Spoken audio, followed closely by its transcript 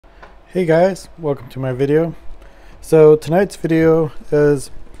Hey guys, welcome to my video. So tonight's video is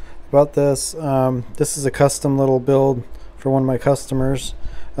about this. This is a custom little build for one of my customers.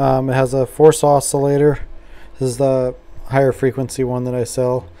 It has a force oscillator. This is the higher frequency one that I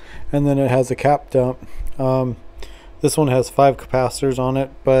sell. And then it has a cap dump. This one has 5 capacitors on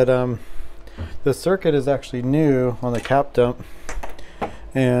it, but the circuit is actually new on the cap dump.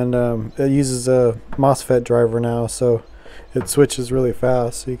 And it uses a MOSFET driver now, so it switches really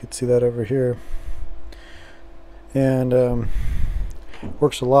fast, so you can see that over here. And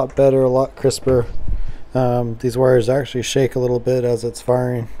works a lot better, a lot crisper. These wires actually shake a little bit as it's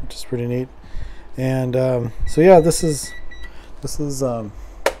firing, which is pretty neat. And so yeah, this was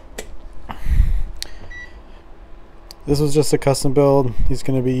just a custom build. He's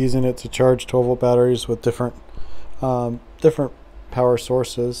going to be using it to charge 12-volt batteries with different power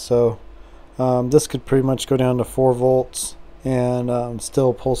sources. So this could pretty much go down to 4 volts and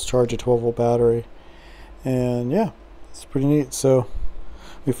still pulse charge a 12-volt battery. And yeah, it's pretty neat. So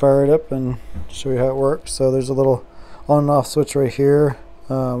we fire it up and show you how it works. So there's a little on and off switch right here.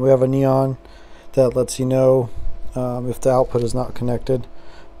 We have a neon that lets you know if the output is not connected.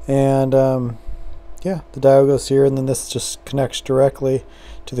 And yeah, the diode goes here, and then this just connects directly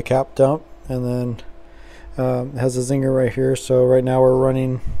to the cap dump. And then it has a zinger right here. So right now we're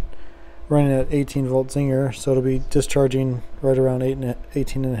running at 18-volt zinger, so it'll be discharging right around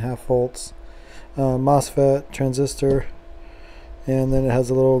 18.5 volts. MOSFET transistor, and then it has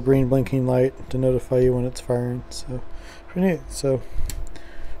a little green blinking light to notify you when it's firing. So pretty neat. So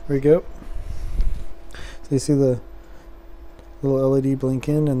there you go. So you see the little LED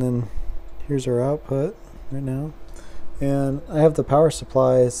blinking, and then here's our output right now. And I have the power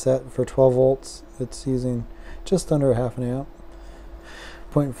supply set for 12 volts. It's using just under a half an amp,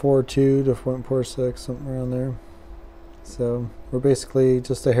 0.42 to 0.46, something around there. So we're basically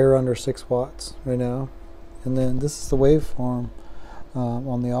just a hair under 6 watts right now. And then this is the waveform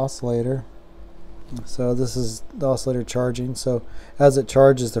on the oscillator. So this is the oscillator charging. So as it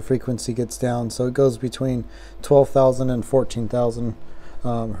charges, the frequency gets down. So it goes between 12,000 and 14,000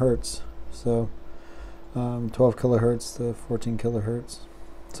 hertz. So 12 kilohertz to 14 kilohertz.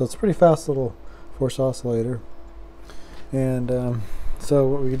 So it's a pretty fast little force oscillator. And so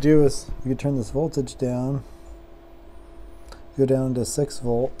what we could do is we could turn this voltage down, go down to 6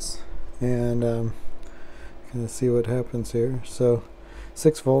 volts, and kind of see what happens here. So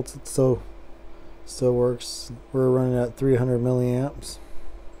 6 volts, it still works. We're running at 300 milliamps.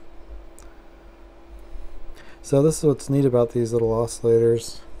 So this is what's neat about these little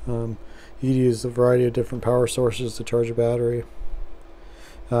oscillators. You could use a variety of different power sources to charge a battery.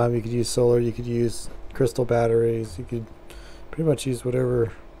 You could use solar, you could use crystal batteries, you could pretty much use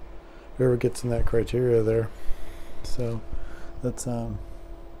whatever gets in that criteria there. So let's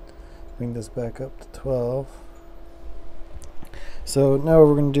bring this back up to 12. So now what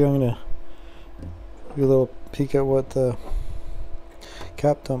we're going to do, I'm going to do a little peek at what the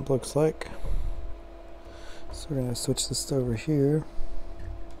cap dump looks like. So we're going to switch this over here,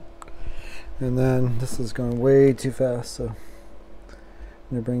 and then this is going way too fast, so I'm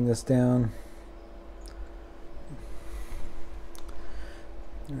going to bring this down.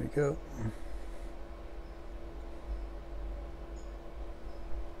 There we go.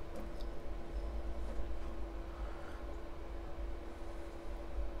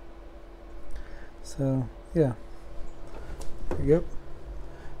 So yeah, there we go.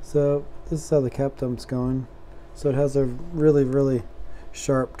 So this is how the cap dump's going. So it has a really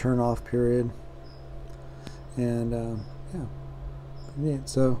sharp turn off period, and yeah, neat.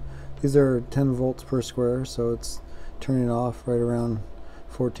 So these are 10 volts per square, so it's turning off right around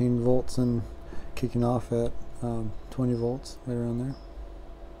 14 volts and kicking off at 20 volts, right around there.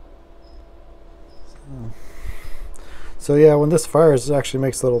 So yeah, when this fires, it actually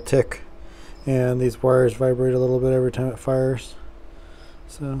makes a little tick, and these wires vibrate a little bit every time it fires.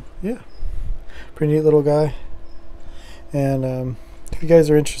 So yeah, pretty neat little guy. And if you guys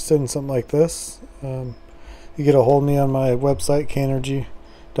are interested in something like this, you get a hold of me on my website,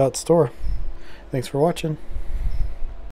 kanergy.store. Thanks for watching.